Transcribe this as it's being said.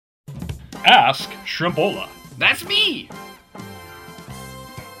Ask Shrimpola. That's me!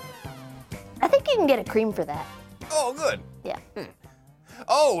 I think you can get a cream for that. Oh, good. Yeah.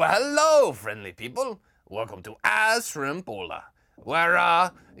 Oh, hello, friendly people. Welcome to Ask Shrimpola,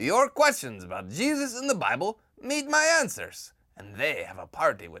 where your questions about Jesus in the Bible meet my answers. And they have a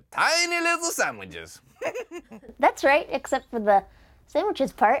party with tiny little sandwiches. That's right, except for the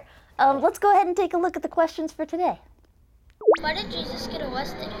sandwiches part. Let's go ahead and take a look at the questions for today. Why did Jesus get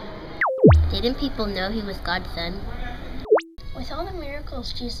arrested? Didn't people know he was God's son? With all the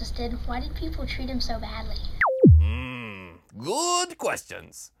miracles Jesus did, why did people treat him so badly? Good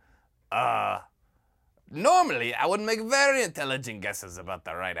questions. Normally I would make very intelligent guesses about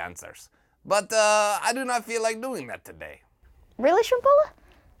the right answers. But I do not feel like doing that today. Really, Shrimpola?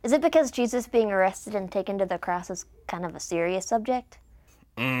 Is it because Jesus being arrested and taken to the cross is kind of a serious subject?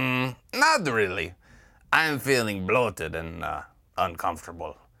 Not really. I am feeling bloated and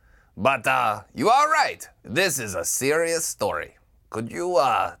uncomfortable. But you are right. This is a serious story. Could you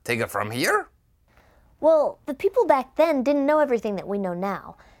take it from here? Well, the people back then didn't know everything that we know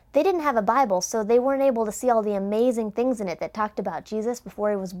now. They didn't have a Bible, so they weren't able to see all the amazing things in it that talked about Jesus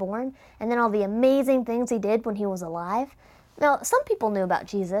before he was born, and then all the amazing things he did when he was alive. Now, some people knew about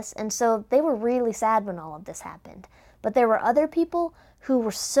Jesus, and so they were really sad when all of this happened. But there were other people who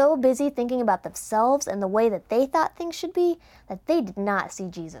were so busy thinking about themselves and the way that they thought things should be that they did not see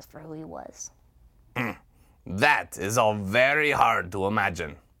Jesus for who he was. That is all very hard to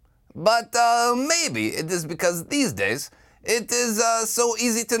imagine. But maybe it is because these days it is so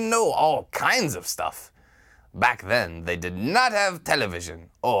easy to know all kinds of stuff. Back then, they did not have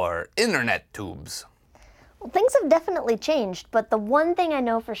television or internet tubes. Well, things have definitely changed, but the one thing I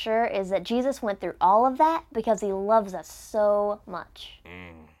know for sure is that Jesus went through all of that because he loves us so much.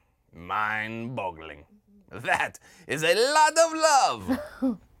 Mind-boggling. That is a lot of love.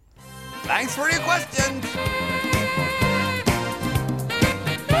 Thanks for your question.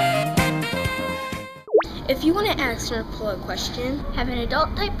 If you want to answer a poll question, have an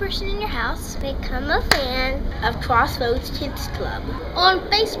adult-type person in your house become a fan of Crossroads Kids Club on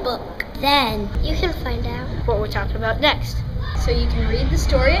Facebook. Then you can find out what we're talking about next. So you can read the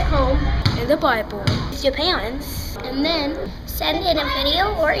story at home in the Bible with your parents, and then send in a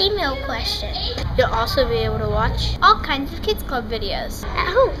video or email question. You'll also be able to watch all kinds of Kids Club videos at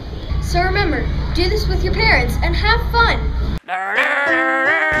home. So remember, do this with your parents and have fun.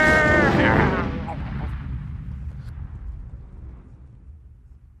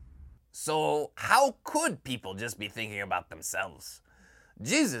 So how could people just be thinking about themselves?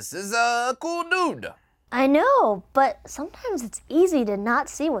 Jesus is a cool dude. I know, but sometimes it's easy to not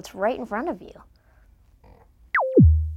see what's right in front of you.